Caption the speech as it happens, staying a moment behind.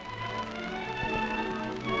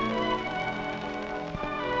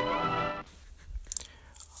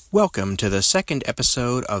Welcome to the second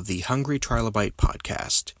episode of the Hungry Trilobite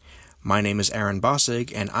podcast. My name is Aaron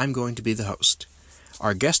Bossig, and I'm going to be the host.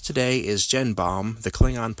 Our guest today is Jen Baum, the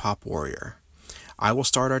Klingon pop warrior. I will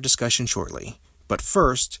start our discussion shortly, but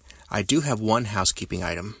first, I do have one housekeeping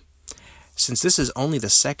item. Since this is only the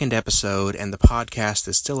second episode and the podcast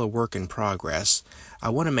is still a work in progress, I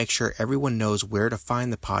want to make sure everyone knows where to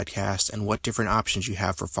find the podcast and what different options you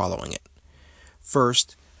have for following it.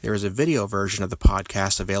 First, there is a video version of the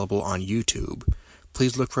podcast available on YouTube.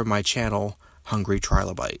 Please look for my channel, Hungry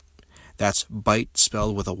Trilobite. That's bite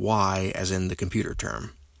spelled with a Y as in the computer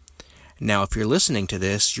term. Now, if you're listening to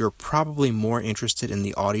this, you're probably more interested in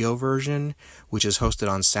the audio version, which is hosted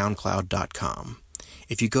on SoundCloud.com.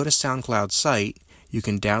 If you go to SoundCloud's site, you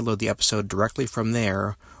can download the episode directly from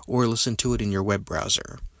there or listen to it in your web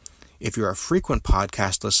browser. If you're a frequent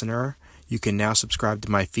podcast listener, you can now subscribe to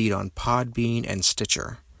my feed on Podbean and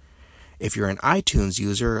Stitcher. If you're an iTunes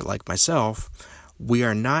user like myself, we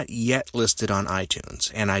are not yet listed on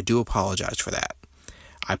iTunes, and I do apologize for that.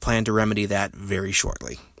 I plan to remedy that very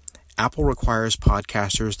shortly. Apple requires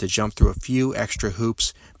podcasters to jump through a few extra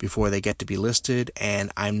hoops before they get to be listed,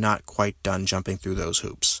 and I'm not quite done jumping through those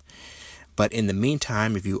hoops. But in the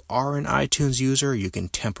meantime, if you are an iTunes user, you can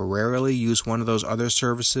temporarily use one of those other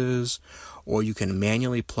services, or you can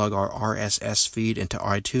manually plug our RSS feed into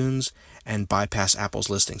iTunes and bypass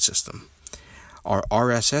Apple's listing system. Our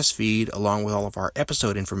RSS feed, along with all of our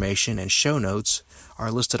episode information and show notes,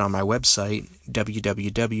 are listed on my website,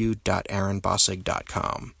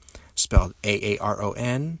 www.aaronbossig.com, spelled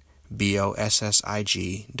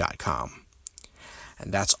AARONBOSSIG.com.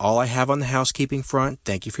 And that's all I have on the housekeeping front.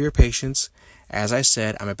 Thank you for your patience. As I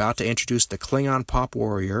said, I'm about to introduce the Klingon pop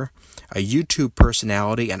warrior, a YouTube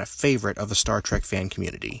personality and a favorite of the Star Trek fan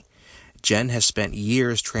community. Jen has spent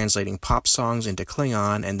years translating pop songs into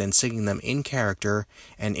Klingon and then singing them in character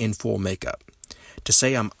and in full makeup. To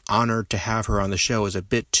say I'm honored to have her on the show is a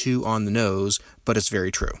bit too on the nose, but it's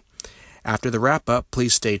very true. After the wrap-up,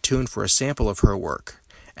 please stay tuned for a sample of her work.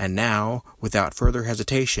 And now, without further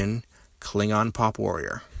hesitation, Klingon pop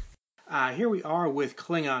warrior. Here we are with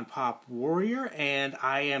Klingon pop warrior, and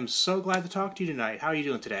I am so glad to talk to you tonight. How are you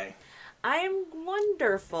doing today? I'm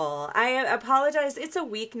wonderful. I apologize. It's a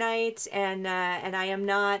weeknight, and I am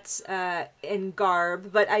not in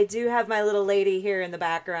garb, but I do have my little lady here in the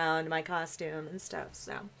background, my costume and stuff.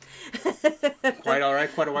 So Quite all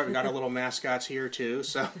right. Quite all right. We got our little mascots here too.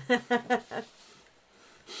 So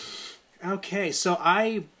okay. So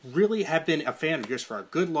I really have been a fan of yours for a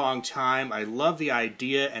good long time. I love the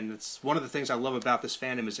idea, and it's one of the things I love about this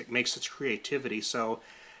fandom is it makes such creativity. So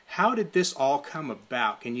how did this all come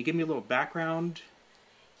about? Can you give me a little background?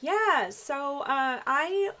 yeah. So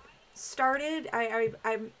I started.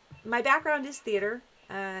 My background is theater,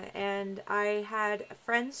 and I had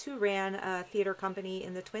friends who ran a theater company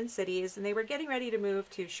in the Twin Cities, and they were getting ready to move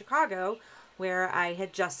to Chicago, where I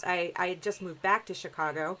had just moved back to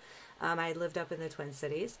Chicago. I lived up in the Twin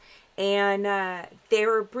Cities, and they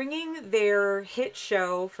were bringing their hit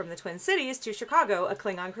show from the Twin Cities to Chicago, A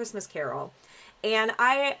Klingon Christmas Carol. And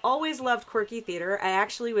I always loved quirky theater. I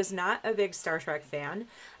actually was not a big Star Trek fan.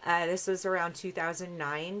 This was around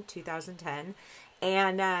 2009, 2010.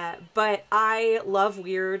 But I love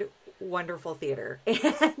weird, wonderful theater.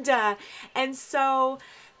 And so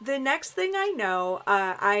the next thing I know,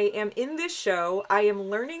 I am in this show. I am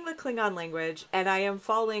learning the Klingon language, and I am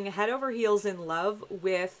falling head over heels in love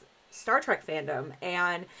with Star Trek fandom.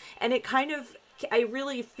 And it kind of, I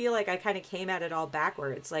really feel like I kind of came at it all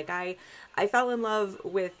backwards. Like I fell in love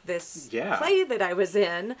with this play that I was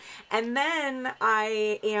in, and then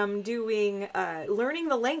I am doing learning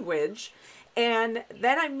the language, and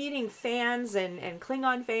then I'm meeting fans and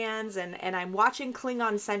Klingon fans, and I'm watching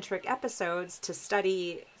Klingon centric episodes to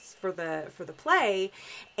study for the play,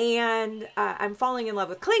 and I'm falling in love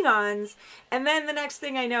with Klingons, and then the next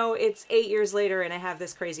thing I know, it's 8 years later, and I have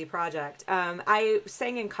this crazy project. I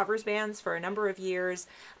sang in covers bands for a number of years.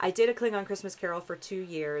 I did A Klingon Christmas Carol for 2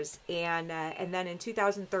 years, and then in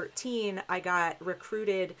 2013, I got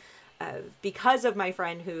recruited because of my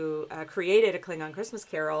friend who created A Klingon Christmas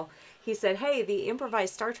Carol. He said, "Hey, the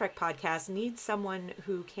Improvised Star Trek podcast needs someone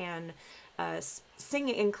who can sing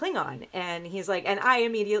in Klingon." And he's like, and I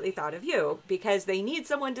immediately thought of you because they need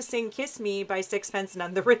someone to sing "Kiss Me" by Sixpence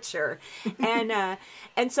None the Richer. And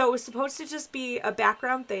so it was supposed to just be a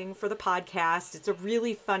background thing for the podcast. It's a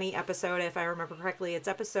really funny episode, if I remember correctly. It's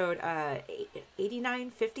episode 89,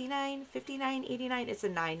 59, 59, 89. It's a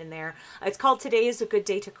 9 in there. It's called "Today is a Good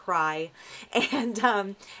Day to Cry." And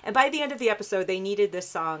by the end of the episode, they needed this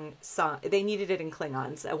song. They needed it in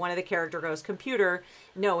Klingons. One of the character goes, "Computer,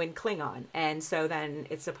 no," in Klingon. And so then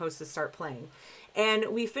it's supposed to start playing. And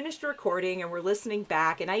we finished recording and we're listening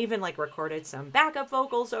back, and I even like recorded some backup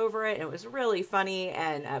vocals over it, and it was really funny.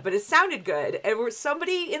 And but it sounded good. It was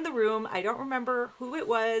somebody in the room. I don't remember who it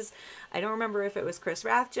was. I don't remember if it was Chris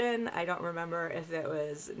Rathjen. I don't remember if it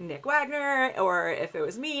was Nick Wagner or if it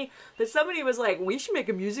was me. But somebody was like, "We should make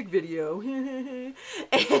a music video."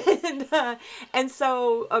 And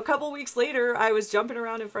so a couple weeks later, I was jumping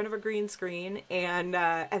around in front of a green screen, and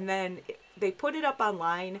then they put it up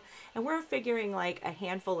online, and we're figuring like a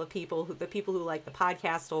handful of people the people who like the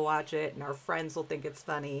podcast will watch it, and our friends will think it's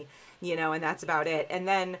funny, and that's about it. And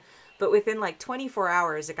then, but within like 24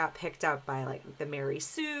 hours, it got picked up by like the Mary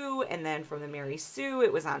Sue, and then from the Mary Sue,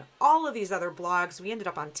 it was on all of these other blogs. We ended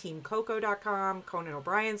up on teamcoco.com, Conan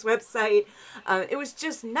O'Brien's website. It was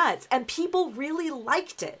just nuts, and people really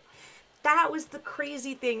liked it. That was the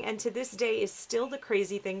crazy thing, and to this day is still the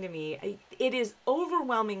crazy thing to me. It is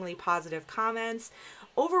overwhelmingly positive comments,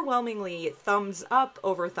 overwhelmingly thumbs up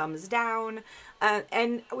over thumbs down,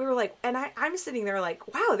 and we were like, and I'm sitting there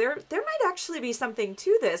like, wow, there might actually be something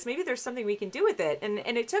to this. Maybe there's something we can do with it. And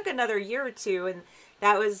it took another year or two, and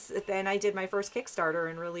then I did my first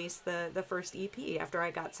Kickstarter and released the first EP after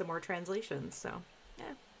I got some more translations. So,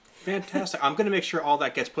 yeah. Fantastic. I'm going to make sure all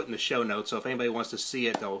that gets put in the show notes, so if anybody wants to see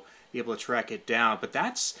it, they'll be able to track it down. But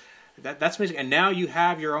that's amazing. And now you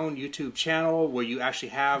have your own YouTube channel where you actually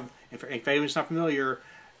have, if anyone's not familiar,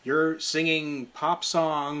 you're singing pop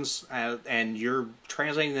songs and you're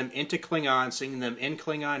translating them into Klingon, singing them in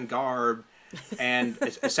Klingon garb, and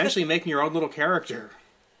essentially making your own little character.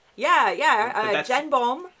 Yeah.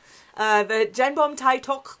 Genbom. The Genbom Tai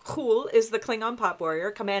Tok Kul is the Klingon pop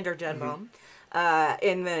warrior, Commander Genbom.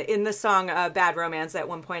 In the song Bad Romance, at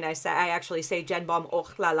one point I actually say Genbom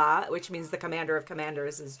Och La La, which means the commander of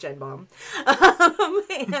commanders is Genbom.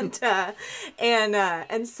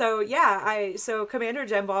 So Commander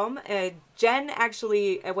Genbom, Jen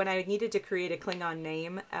actually, when I needed to create a Klingon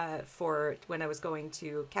name for when I was going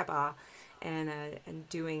to Kepa and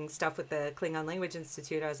doing stuff with the Klingon Language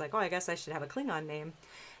Institute, I was like, oh, I guess I should have a Klingon name.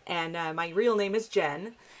 And my real name is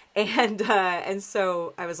Jen. And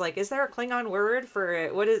so I was like, is there a Klingon word for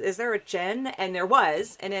it? Is there a Jen? And there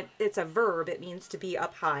was, and it's a verb. It means to be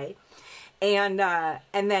up high. And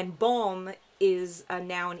then bom is a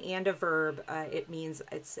noun and a verb.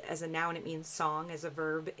 As a noun, it means song. As a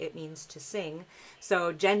verb, it means to sing.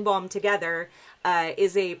 So Genbom together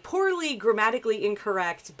is a poorly grammatically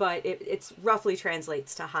incorrect, but it's roughly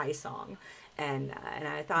translates to high song. And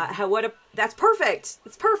I thought, that's perfect.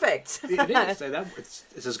 It's perfect. It is.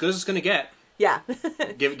 It's as good as it's going to get. Yeah.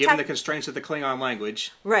 Given the constraints of the Klingon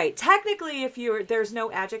language. Right. Technically, there's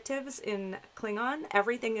no adjectives in Klingon.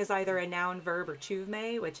 Everything is either a noun, verb, or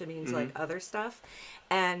chuvme, which means like other stuff.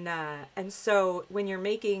 And so when you're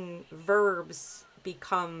making verbs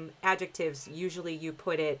become adjectives, usually you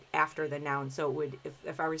put it after the noun. So it would,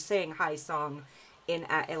 if I was saying high song, in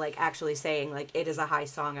like actually saying like it is a high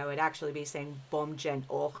song, I would actually be saying bom gen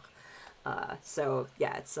och. So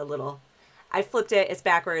yeah, it's a little, I flipped it, it's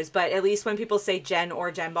backwards, but at least when people say Jen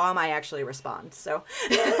or Genbom, I actually respond. So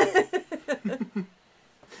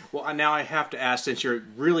well, now I have to ask, since you're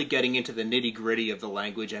really getting into the nitty gritty of the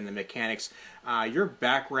language and the mechanics, your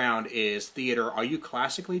background is theater. Are you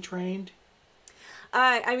classically trained?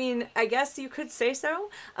 I mean, I guess you could say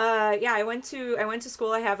so. Yeah, I went to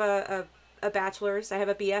school. I have a bachelor's. I have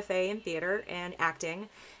a BFA in theater and acting,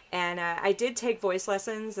 and I did take voice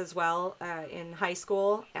lessons as well in high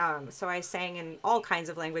school. So I sang in all kinds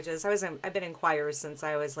of languages. I've been in choirs since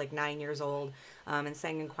I was like 9 years old, and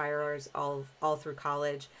sang in choirs all through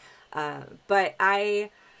college. But when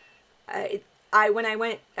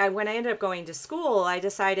I ended up going to school, I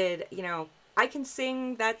decided, I can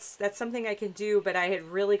sing, that's something I can do, but I had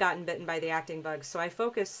really gotten bitten by the acting bug. So I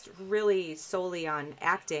focused really solely on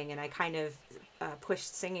acting, and I kind of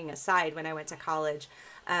pushed singing aside when I went to college.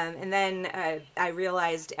 And then I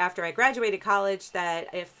realized after I graduated college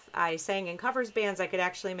that if I sang in covers bands, I could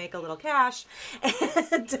actually make a little cash.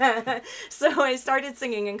 And so I started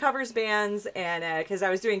singing in covers bands, and because I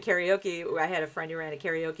was doing karaoke, I had a friend who ran a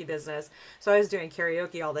karaoke business. So I was doing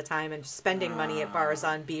karaoke all the time and spending money at bars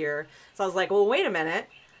on beer. So I was like, well, wait a minute.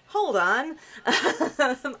 Hold on.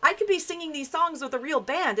 I could be singing these songs with a real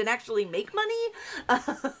band and actually make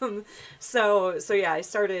money. So yeah, I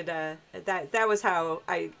started, that was how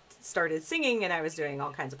I started singing, and I was doing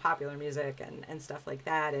all kinds of popular music and stuff like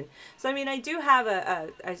that. And so, I mean, I do have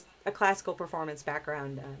a classical performance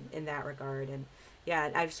background in that regard. And yeah,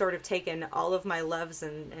 I've sort of taken all of my loves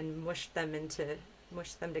and mushed them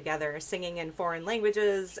together, singing in foreign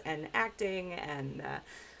languages and acting and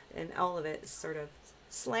all of it sort of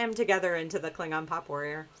slammed together into the Klingon Pop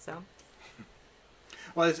Warrior. So.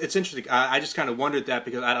 Well, it's interesting. I just kind of wondered that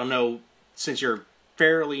because I don't know, since you're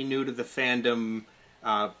fairly new to the fandom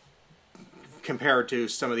compared to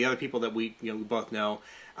some of the other people that we both know,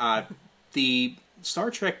 the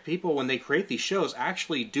Star Trek people, when they create these shows,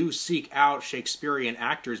 actually do seek out Shakespearean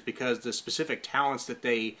actors because the specific talents that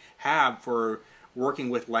they have for working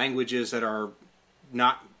with languages that are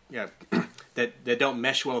not that don't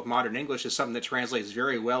mesh well with modern English is something that translates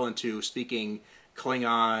very well into speaking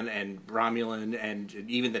Klingon and Romulan and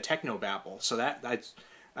even the technobabble. So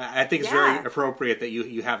I think it's very appropriate that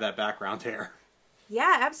you have that background there.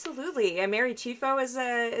 Yeah, absolutely. And Mary Chieffo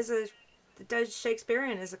does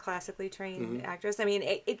Shakespearean as a classically trained actress. I mean,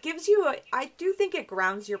 it gives you I do think it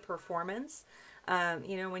grounds your performance.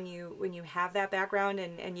 When you have that background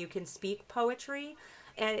and you can speak poetry,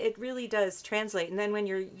 and it really does translate. And then when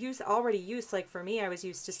you're already used, like for me, I was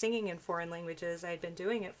used to singing in foreign languages. I'd been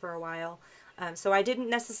doing it for a while. So I didn't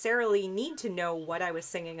necessarily need to know what I was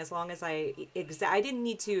singing as long as I didn't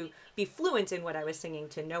need to be fluent in what I was singing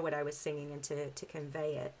to know what I was singing and to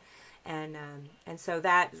convey it. And so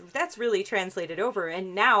that's really translated over.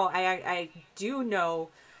 And now I do know.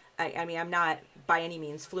 I mean, I'm not by any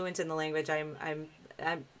means fluent in the language. I'm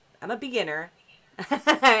a beginner.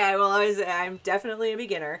 I'm definitely a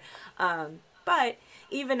beginner. But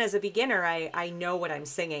even as a beginner, I know what I'm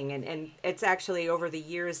singing. And it's actually over the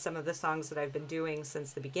years, some of the songs that I've been doing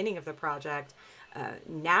since the beginning of the project,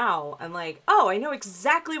 now I'm like, oh, I know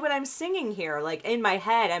exactly what I'm singing here. Like in my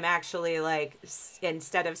head, I'm actually like,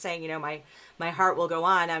 instead of saying, my heart will go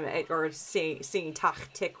on, or singing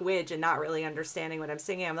Tach Tik Widge and not really understanding what I'm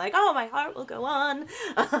singing, I'm like, oh, my heart will go on.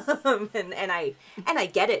 And I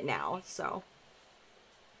get it now.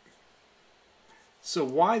 So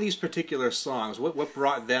why these particular songs? What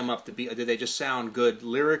brought them up to be? Did they just sound good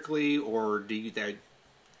lyrically, or they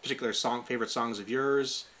particular favorite songs of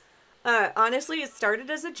yours? Honestly, it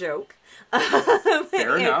started as a joke.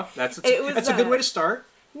 Fair enough. That's a good way to start.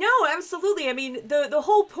 No, absolutely. I mean, the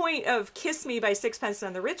whole point of "Kiss Me" by Sixpence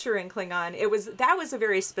None the Richer in Klingon, that was a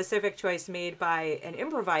very specific choice made by an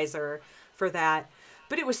improviser for that.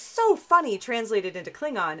 But it was so funny translated into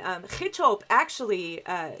Klingon. Chitop actually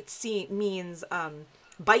means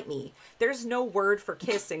bite me. There's no word for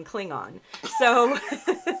kiss in Klingon. So,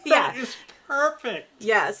 yeah. That is perfect.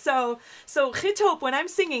 Yeah, so Chitop, when I'm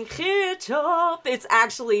singing Chitop, it's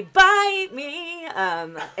actually bite me.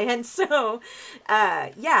 And so,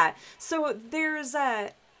 yeah. So there's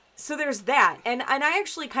that. And I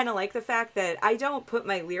actually kind of like the fact that I don't put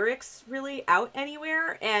my lyrics really out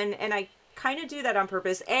anywhere. And I kind of do that on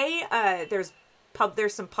purpose. There's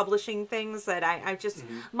some publishing things that I just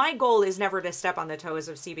my goal is never to step on the toes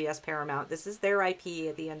of CBS Paramount. This is their IP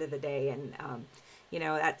at the end of the day, and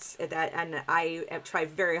that's that, and I try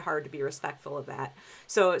very hard to be respectful of that.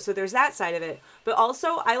 So there's that side of it, but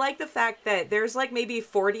also I like the fact that there's like maybe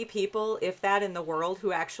 40 people, if that, in the world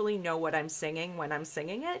who actually know what I'm singing when I'm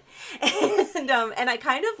singing it, and I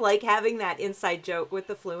kind of like having that inside joke with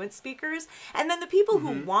the fluent speakers, and then the people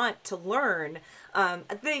who want to learn.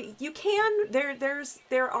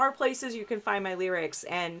 There are places you can find my lyrics,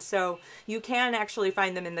 and so you can actually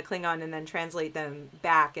find them in the Klingon and then translate them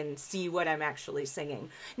back and see what I'm actually singing.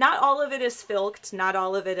 Not all of it is filked, not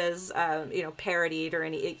all of it is parodied or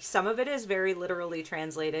some of it is very literally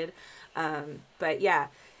translated. But yeah,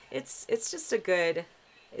 it's just a good.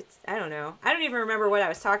 I don't know. I don't even remember what I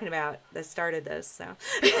was talking about that started this. So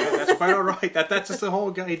that's quite all right. That's just the whole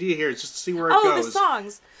idea here. It's just to see where it goes. Oh, the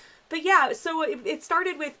songs. But yeah, so it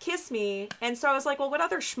started with "Kiss Me," and so I was like, well, what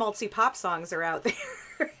other schmaltzy pop songs are out there?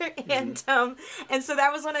 and so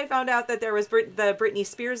that was when I found out that there was the Britney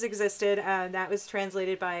Spears existed. That was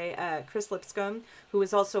translated by Chris Lipscomb, who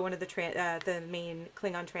was also one of the main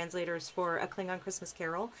Klingon translators for A Klingon Christmas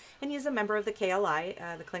Carol, and he's a member of the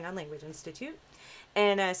KLI, the Klingon Language Institute.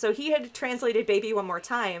 And so he had translated Baby One More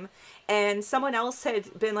Time, and someone else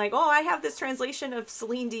had been like, oh, I have this translation of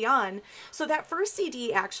Celine Dion. So that first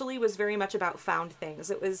CD actually was very much about found things.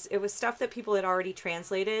 It was stuff that people had already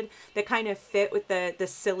translated that kind of fit with the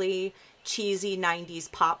silly, cheesy 90s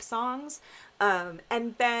pop songs.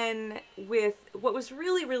 And then with what was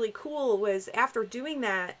really, really cool was after doing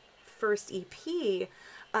that first EP,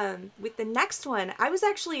 with the next one, I was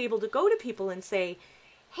actually able to go to people and say,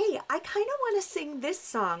 hey, I kind of want to sing this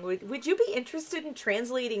song. Would you be interested in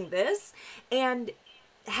translating this? And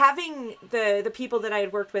having the people that I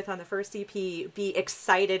had worked with on the first EP be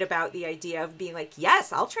excited about the idea of being like,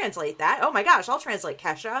 yes, I'll translate that. Oh my gosh, I'll translate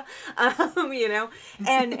Kesha.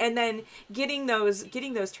 And then getting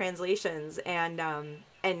those translations and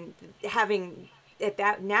having at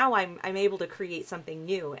that now I'm able to create something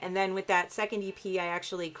new. And then with that second EP, I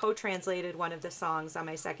actually co-translated one of the songs on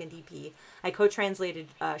my second EP. I co-translated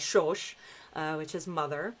Shosh, which is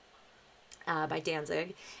Mother, by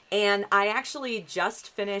Danzig. And I actually just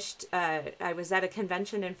finished, I was at a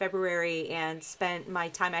convention in February and spent my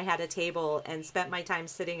time, I had a table and spent my time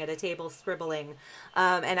sitting at a table scribbling.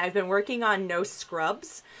 And I've been working on No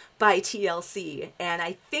Scrubs by TLC. And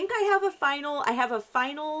I think I have a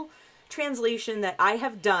final translation that I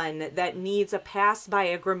have done that needs a pass by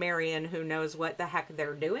a grammarian who knows what the heck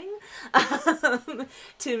they're doing,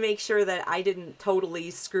 to make sure that I didn't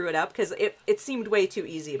totally screw it up, because it seemed way too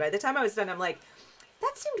easy. By the time I was done, I'm like,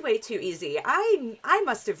 that seemed way too easy. I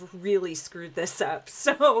must have really screwed this up.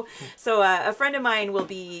 So a friend of mine will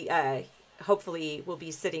be hopefully we'll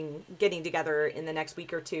be getting together in the next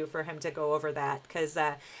week or two for him to go over that, because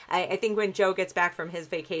I think when Joe gets back from his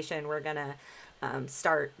vacation, we're gonna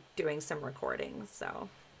start doing some recording. So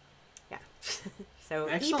yeah. So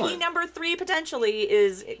Excellent. EP number 3 potentially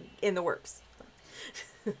is in the works.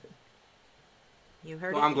 You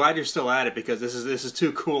heard Well, it. I'm glad you're still at it, because this is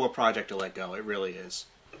too cool a project to let go. It really is.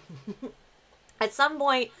 At some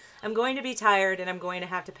point, I'm going to be tired and I'm going to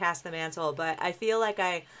have to pass the mantle, but I feel like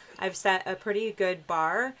I've set a pretty good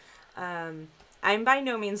bar. I'm by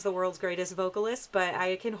no means the world's greatest vocalist, but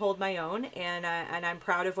I can hold my own, and I'm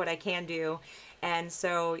proud of what I can do. And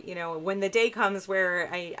so, when the day comes where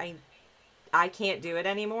I can't do it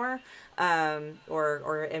anymore,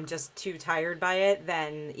 or am just too tired by it,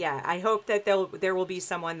 then yeah, I hope that there will be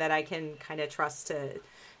someone that I can kind of trust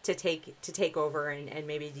to take over and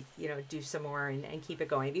maybe do some more and keep it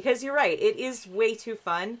going, because you're right, it is way too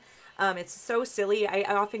fun. It's so silly.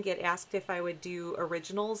 I often get asked if I would do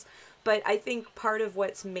originals, but I think part of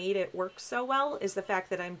what's made it work so well is the fact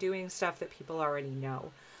that I'm doing stuff that people already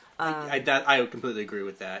know. I would completely agree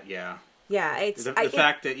with that. Yeah. Yeah, it's The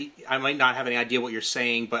fact that I might not have any idea what you're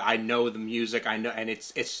saying, but I know the music. I know, and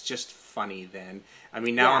it's just funny. Then I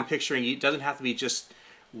mean, now Yeah. I'm picturing it doesn't have to be just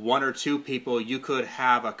one or two people. You could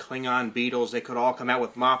have a Klingon Beatles. They could all come out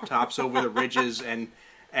with mop tops over the ridges, and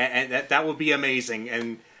that would be amazing.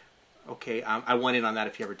 And okay, I want in on that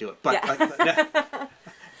if you ever do it. But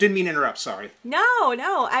didn't mean to interrupt. Sorry.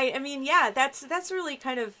 No. I mean, yeah, that's really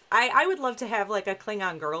kind of. I would love to have like a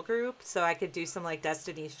Klingon girl group, so I could do some like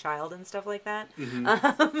Destiny's Child and stuff like that. Mm-hmm.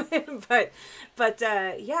 But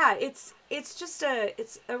yeah, it's just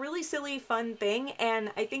it's a really silly, fun thing, and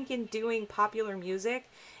I think in doing popular music,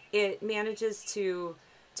 it manages to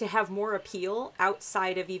have more appeal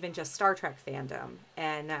outside of even just Star Trek fandom,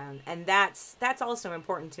 and that's also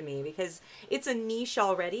important to me, because it's a niche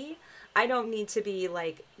already. I don't need to be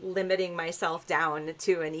like limiting myself down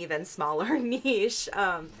to an even smaller niche.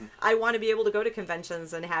 I want to be able to go to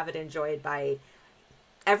conventions and have it enjoyed by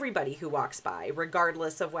everybody who walks by,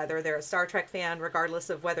 regardless of whether they're a Star Trek fan, regardless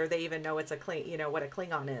of whether they even know it's what a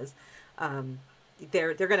Klingon is.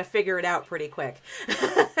 They're going to figure it out pretty quick.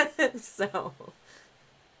 So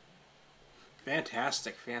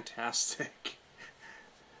Fantastic.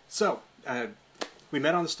 So, we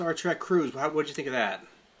met on the Star Trek cruise. What did you think of that?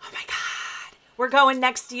 oh my God, we're going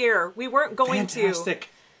next year. We weren't going Fantastic.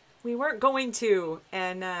 and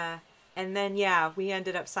then yeah, we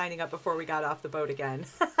ended up signing up before we got off the boat again.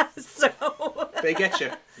 So They get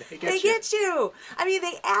you. they get you. I mean,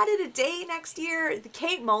 they added a day next year. The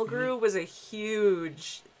Kate Mulgrew was a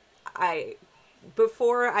huge.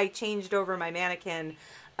 Before I changed over my mannequin,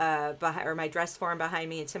 or my dress form behind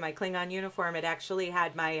me into my Klingon uniform, it actually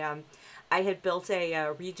had my. I had built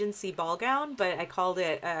a Regency ball gown, but I called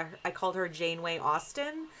her Janeway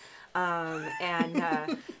Austin.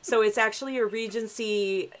 So it's actually a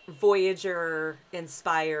Regency Voyager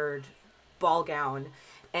inspired ball gown.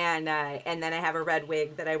 And then I have a red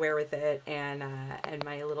wig that I wear with it, and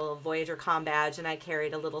my little Voyager comm badge, and I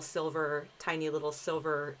carried a tiny little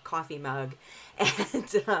silver coffee mug,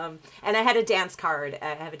 and I had a dance card.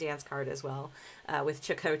 I have a dance card as well, with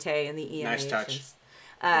Chakotay and the ENA. Nice touch.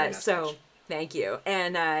 Nice touch. Thank you.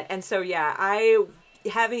 And so yeah,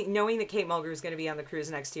 knowing that Kate Mulgrew is going to be on the cruise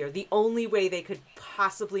next year, the only way they could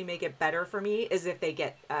possibly make it better for me is if they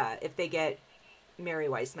get Mary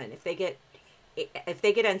Weissman. If they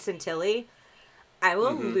get Ensign Tilly, I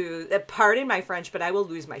will lose. Pardon my French, but I will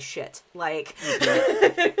lose my shit. Like,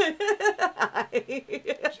 I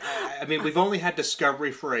mean, we've only had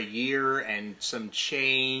Discovery for a year and some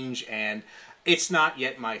change, and it's not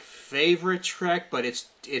yet my favorite Trek, but it's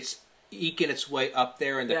eking its way up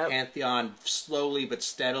there in the pantheon slowly but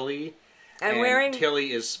steadily. And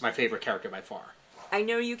Tilly is my favorite character by far. I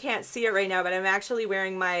know you can't see it right now, but I'm actually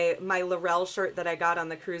wearing my Laurel shirt that I got on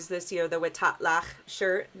the cruise this year, the Wetatlach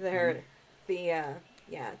shirt.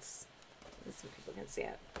 it's, let's see if people can see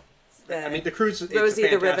it. I mean, the cruise, it's Rosie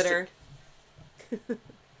the fantastic. Riveter.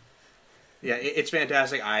 Yeah, it's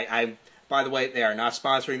fantastic. I by the way, they are not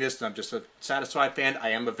sponsoring this. I'm just a Satisfied fan.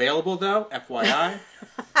 I am available though, FYI.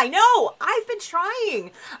 I know. I've been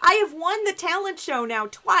trying. I have won the talent show now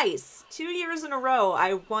twice. 2 years in a row,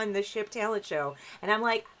 I won the ship talent show, and I'm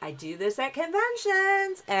like, I do this at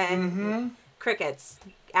conventions, and crickets,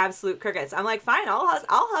 absolute crickets. I'm like, fine, I'll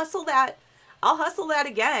hustle that. I'll hustle that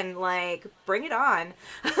again. Like, bring it on.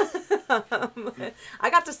 I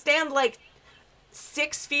got to stand like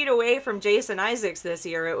 6 feet away from Jason Isaacs this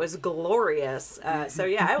year. It was glorious. So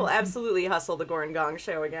yeah, I will absolutely hustle the Gorn Gong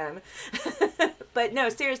show again. But no,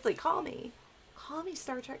 seriously, call me. Call me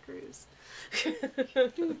Star Trek Cruise.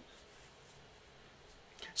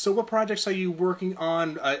 So what projects are you working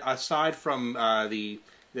on aside from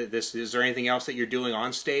this? Is there anything else that you're doing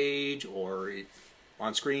on stage or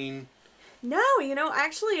on screen? No,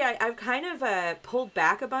 actually, I've kind of pulled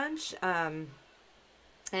back a bunch.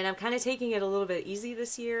 And I'm kind of taking it a little bit easy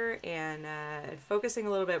this year and focusing a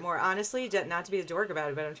little bit more. Honestly, not to be a dork about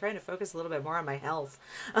it, but I'm trying to focus a little bit more on my health.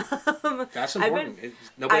 That's important.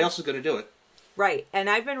 Nobody else is going to do it. Right. And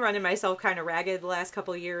I've been running myself kind of ragged the last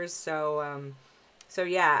couple of years. So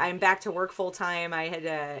yeah, I'm back to work full time. I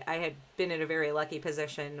had been in a very lucky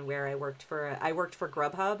position where I worked for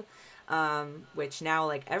Grubhub. Which now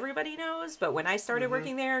like everybody knows, but when I started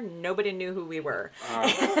working there, nobody knew who we were.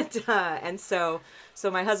 And so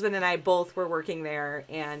my husband and I both were working there,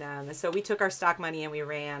 and so we took our stock money and we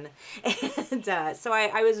ran. And so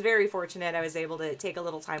I was very fortunate. I was able to take a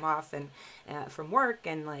little time off and from work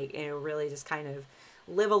and really just kind of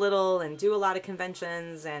live a little and do a lot of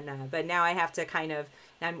conventions. And but now I have to kind of,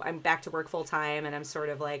 I'm back to work full time, and I'm sort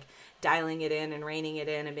of like dialing it in and reining it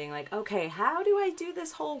in and being like, okay, how do I do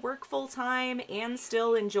this whole work full time and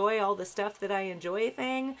still enjoy all the stuff that I enjoy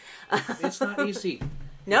thing? It's not easy.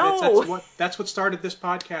 No. That's what started this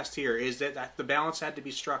podcast here, is that the balance had to be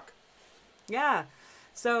struck. Yeah.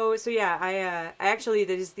 So yeah, I actually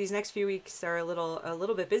these next few weeks are a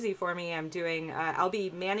little bit busy for me. I'm doing I'll be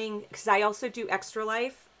manning, because I also do Extra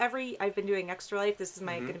Life I've been doing Extra Life. This is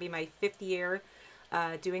going to be my 5th year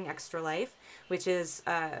doing Extra Life, which is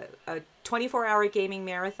a 24-hour gaming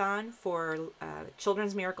marathon for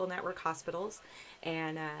Children's Miracle Network hospitals.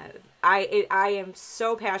 And I am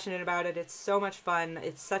so passionate about it. It's so much fun.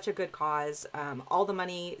 It's such a good cause. All the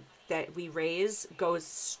money that we raise goes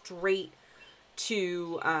straight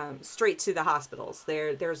to the hospitals.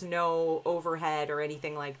 There's no overhead or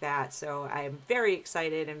anything like that. So I am very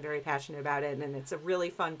excited and very passionate about it. And it's a really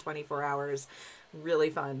fun 24 hours. Really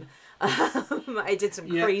fun. I did some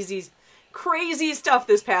crazy stuff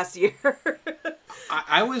this past year.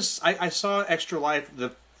 I saw Extra Life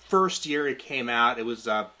the first year it came out. It was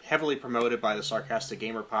heavily promoted by the Sarcastic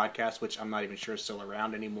Gamer podcast, which I'm not even sure is still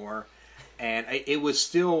around anymore. And it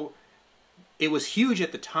was huge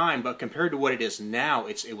at the time, but compared to what it is now,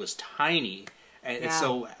 it was tiny. And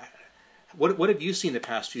so, what have you seen the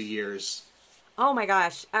past few years? Oh my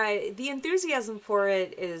gosh, the enthusiasm for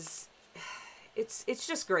it is, it's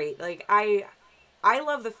just great. Like I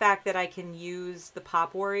love the fact that I can use the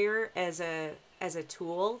Pop Warrior as a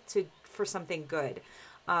tool for something good.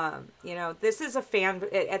 This is a fan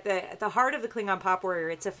at the heart of the Klingon Pop Warrior.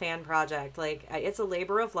 It's a fan project. Like it's a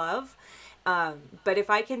labor of love. But if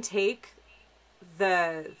I can take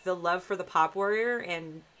the love for the Pop Warrior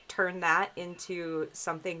and turn that into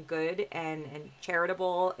something good and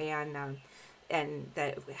charitable and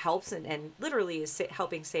that helps and literally is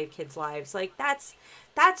helping save kids' lives, like that's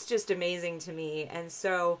just amazing to me. And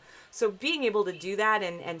so being able to do that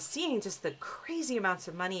and seeing just the crazy amounts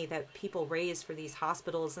of money that people raise for these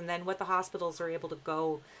hospitals, and then what the hospitals are able to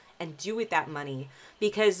go and do with that money,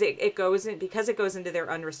 because it goes into their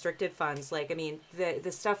unrestricted funds. Like, I mean,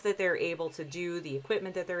 the stuff that they're able to do, the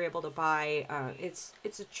equipment that they're able to buy, it's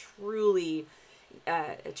a truly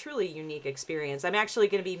unique experience. I'm actually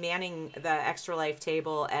going to be manning the Extra Life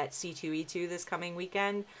table at C2E2 this coming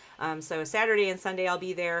weekend. So Saturday and Sunday I'll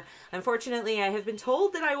be there. Unfortunately, I have been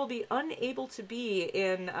told that I will be unable to be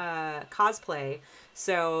in cosplay.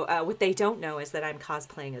 So what they don't know is that I'm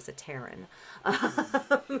cosplaying as a Terran.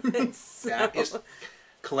 That is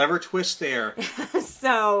clever twist there.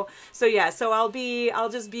 So I'll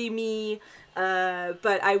just be me.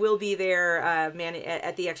 But I will be there,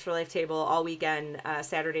 at the Extra Life table all weekend,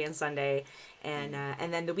 Saturday and Sunday,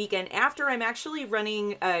 and then the weekend after, I'm actually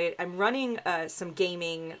running some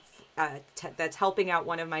gaming, that's helping out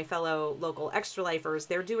one of my fellow local Extra Lifers.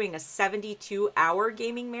 They're doing a 72-hour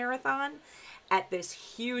gaming marathon, at this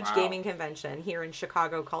huge Wow. gaming convention here in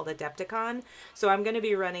Chicago called Adepticon. So I'm going to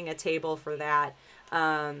be running a table for that.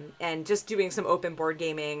 And just doing some open board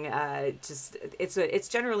gaming. It's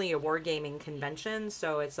generally a wargaming convention,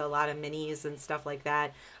 so it's a lot of minis and stuff like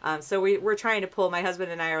that. So we're trying to pull. My husband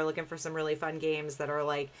and I are looking for some really fun games that are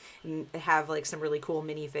like have like some really cool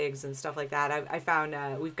minifigs and stuff like that. I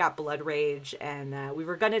found we've got Blood Rage, and we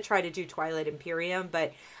were gonna try to do Twilight Imperium,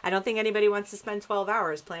 but I don't think anybody wants to spend 12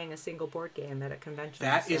 hours playing a single board game at a convention.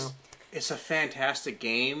 It's a fantastic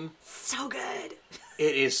game. So good.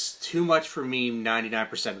 It is too much for me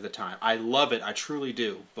 99% of the time. I love it. I truly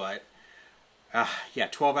do. But,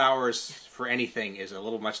 12 hours for anything is a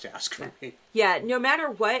little much to ask for me. Yeah, no matter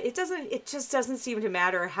what, it just doesn't seem to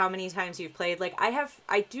matter how many times you've played. Like,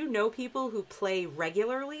 I do know people who play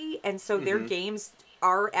regularly, and so their games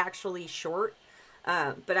are actually short.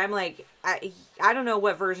 But I'm like, I don't know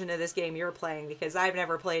what version of this game you're playing, because I've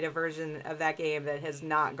never played a version of that game that has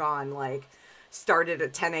not gone, like, started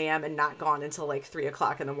at 10 a.m. and not gone until, like, 3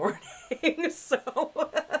 o'clock in the morning. So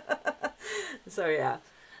yeah.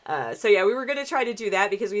 We were going to try to do that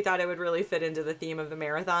because we thought it would really fit into the theme of the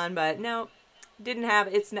marathon, but no, didn't have,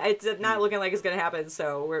 it's not looking like it's going to happen.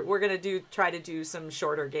 So we're going to try to do some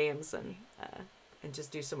shorter games and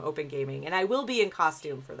just do some open gaming. And I will be in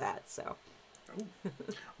costume for that, so.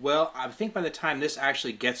 Well, I think by the time this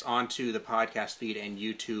actually gets onto the podcast feed and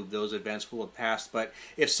YouTube, those events will have passed. But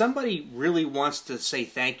if somebody really wants to say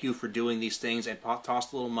thank you for doing these things and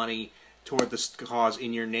toss a little money toward the cause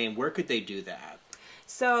in your name, where could they do that?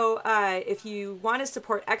 So if you want to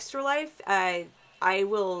support Extra Life, I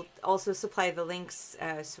will also supply the links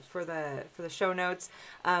for the show notes.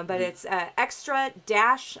 But it's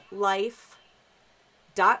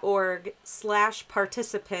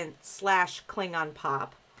extra-life.org/participant/KlingonPop.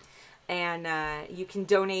 And you can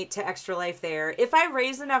donate to Extra Life there. If I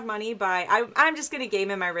raise enough money I'm just going to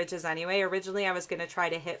game in my riches anyway. Originally, I was going to try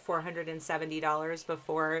to hit $470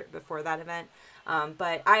 before that event.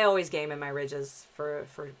 But I always game in my riches for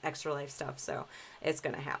Extra Life stuff, so it's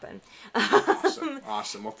going to happen. Awesome.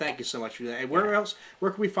 Well, thank you so much for that. And where can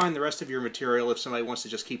we find the rest of your material if somebody wants to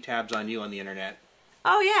just keep tabs on you on the internet?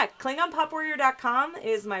 Oh, yeah. KlingonPopWarrior.com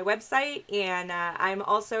is my website, and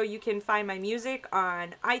you can find my music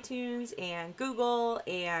on iTunes and Google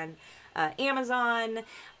and Amazon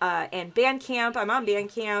and Bandcamp. I'm on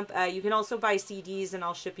Bandcamp. You can also buy CDs, and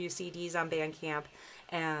I'll ship you CDs on Bandcamp.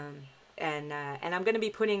 And I'm going to be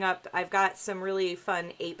putting up, I've got some really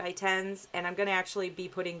fun 8x10s, and I'm going to actually be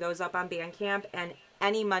putting those up on Bandcamp, and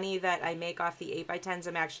any money that I make off the 8x10s,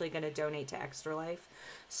 I'm actually going to donate to Extra Life.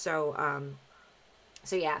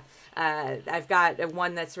 So yeah, I've got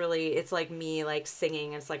one that's really, it's like me, like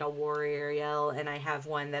singing. It's like a warrior yell. And I have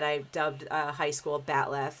one that I've dubbed High School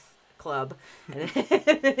Batleth Club. And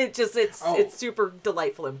it's super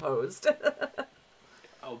delightful and posed.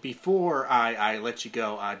 Before I let you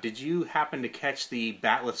go, did you happen to catch the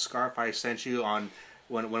Batleth scarf I sent you on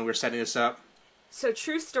when we were setting this up? So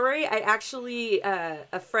true story, I actually,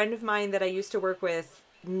 a friend of mine that I used to work with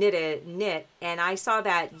knit, and I saw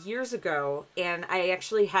that years ago, and I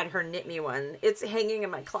actually had her knit me one. It's hanging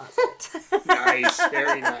in my closet. Nice,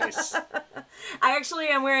 very nice. I actually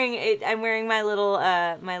am wearing it. I'm wearing my little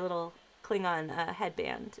Klingon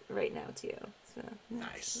headband right now too. So,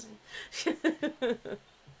 nice.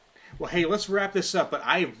 Well, hey, let's wrap this up. But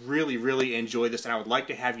I really, really enjoyed this, and I would like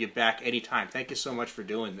to have you back anytime. Thank you so much for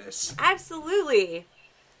doing this. Absolutely.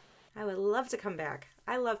 I would love to come back.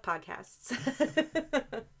 I love podcasts.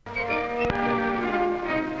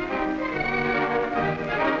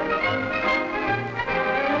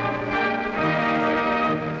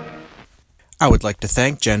 I would like to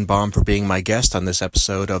thank Jen Baum for being my guest on this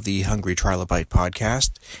episode of the Hungry Trilobite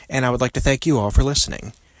podcast, and I would like to thank you all for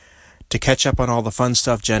listening. To catch up on all the fun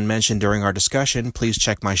stuff Jen mentioned during our discussion, please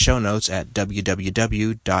check my show notes at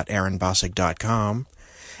www.aaronbossig.com.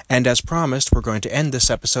 And as promised, we're going to end this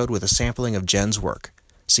episode with a sampling of Jen's work.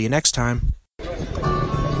 See you next time.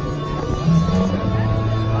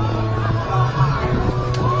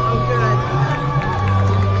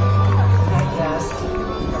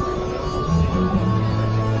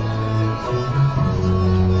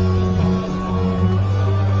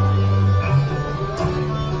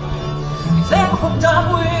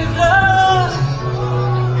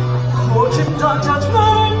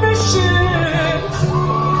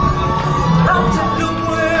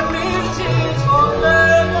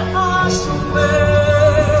 Somewhere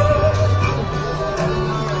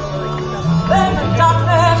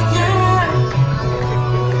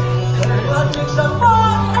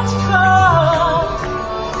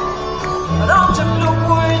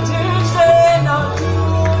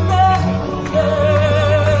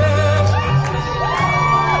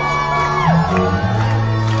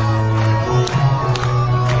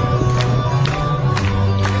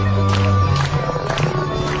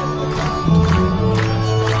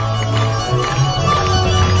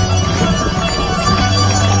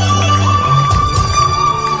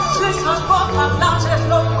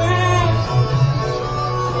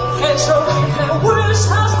黑手里黑为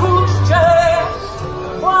啥不接？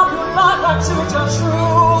我不拉拉就叫出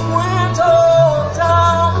轨。